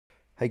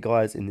Hey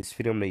guys, in this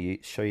video I'm going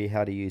to show you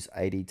how to use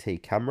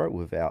ADT camera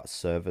without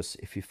service.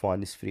 If you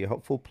find this video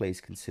helpful, please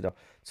consider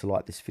to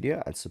like this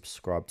video and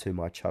subscribe to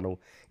my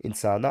channel. In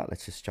saying that,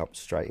 let's just jump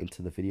straight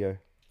into the video.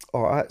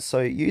 Alright,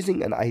 so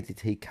using an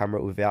ADT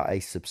camera without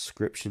a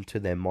subscription to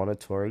their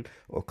monitoring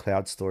or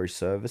cloud storage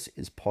service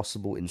is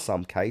possible in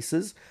some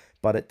cases,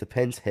 but it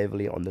depends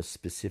heavily on the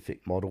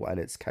specific model and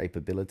its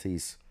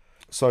capabilities.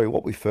 So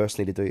what we first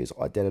need to do is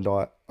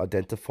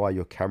identify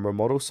your camera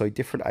model. So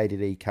different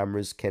ADT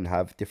cameras can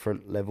have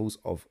different levels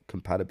of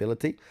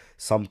compatibility.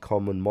 Some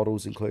common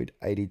models include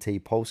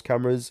ADT pulse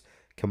cameras,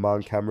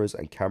 command cameras,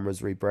 and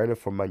cameras rebranded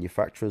from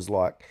manufacturers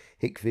like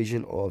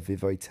Hikvision or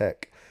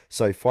Vivotech.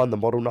 So find the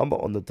model number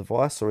on the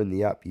device or in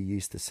the app you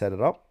use to set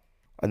it up.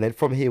 And then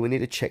from here, we need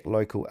to check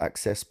local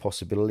access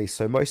possibilities.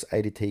 So most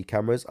ADT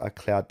cameras are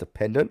cloud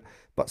dependent,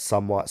 but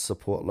some might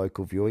support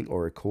local viewing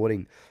or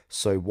recording.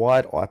 So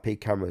wide IP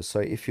cameras. So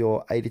if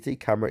your ADT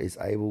camera is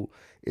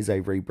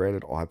a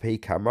rebranded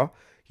IP camera,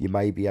 you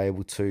may be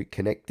able to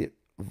connect it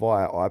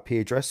via IP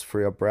address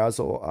through a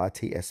browser or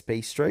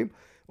RTSP stream,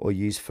 or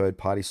use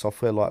third-party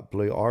software like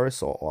Blue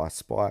Iris or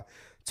iSpy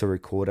to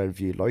record and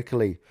view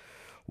locally.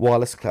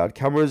 Wireless cloud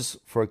cameras,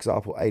 for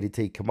example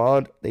ADT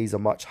Command, these are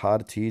much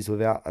harder to use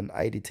without an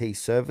ADT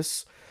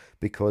service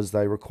because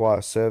they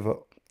require server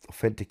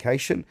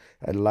authentication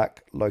and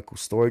lack local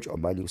storage or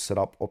manual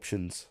setup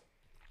options.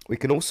 We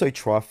can also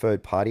try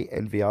third-party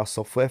NVR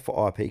software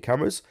for IP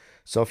cameras.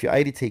 So if your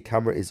ADT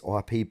camera is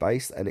IP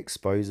based and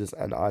exposes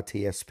an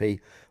RTSP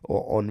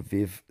or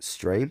on-Viv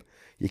stream,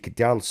 you could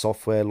download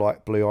software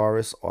like Blue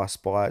Iris,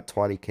 iSpy,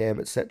 TinyCam,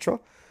 etc.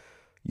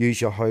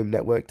 Use your home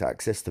network to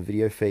access the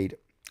video feed.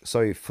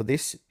 So for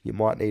this, you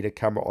might need a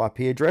camera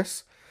IP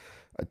address,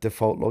 a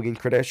default login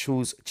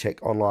credentials,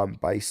 check online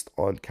based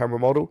on camera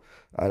model,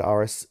 and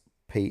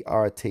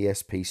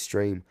RTSP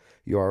stream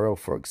URL,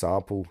 for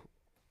example.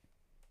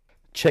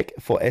 Check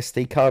for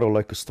SD card or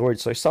local storage.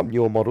 So some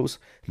newer models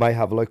may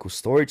have local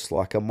storage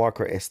like a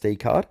micro SD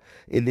card.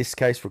 In this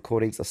case,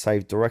 recordings are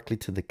saved directly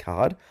to the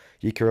card.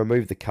 You can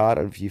remove the card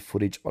and view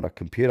footage on a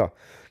computer.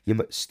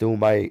 You still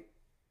may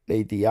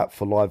need the app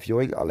for live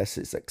viewing unless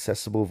it's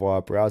accessible via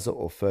a browser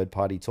or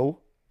third-party tool.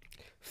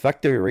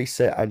 Factory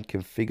reset and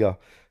configure.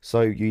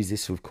 So use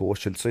this with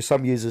caution. So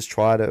some users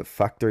try to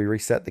factory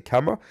reset the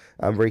camera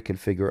and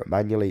reconfigure it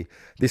manually.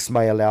 This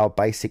may allow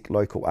basic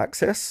local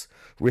access,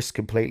 risk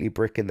completely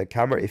bricking the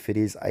camera if it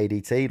is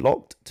ADT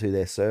locked to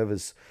their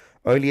servers.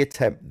 Only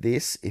attempt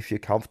this if you're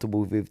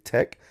comfortable with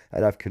tech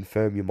and have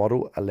confirmed your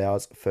model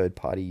allows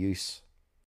third-party use.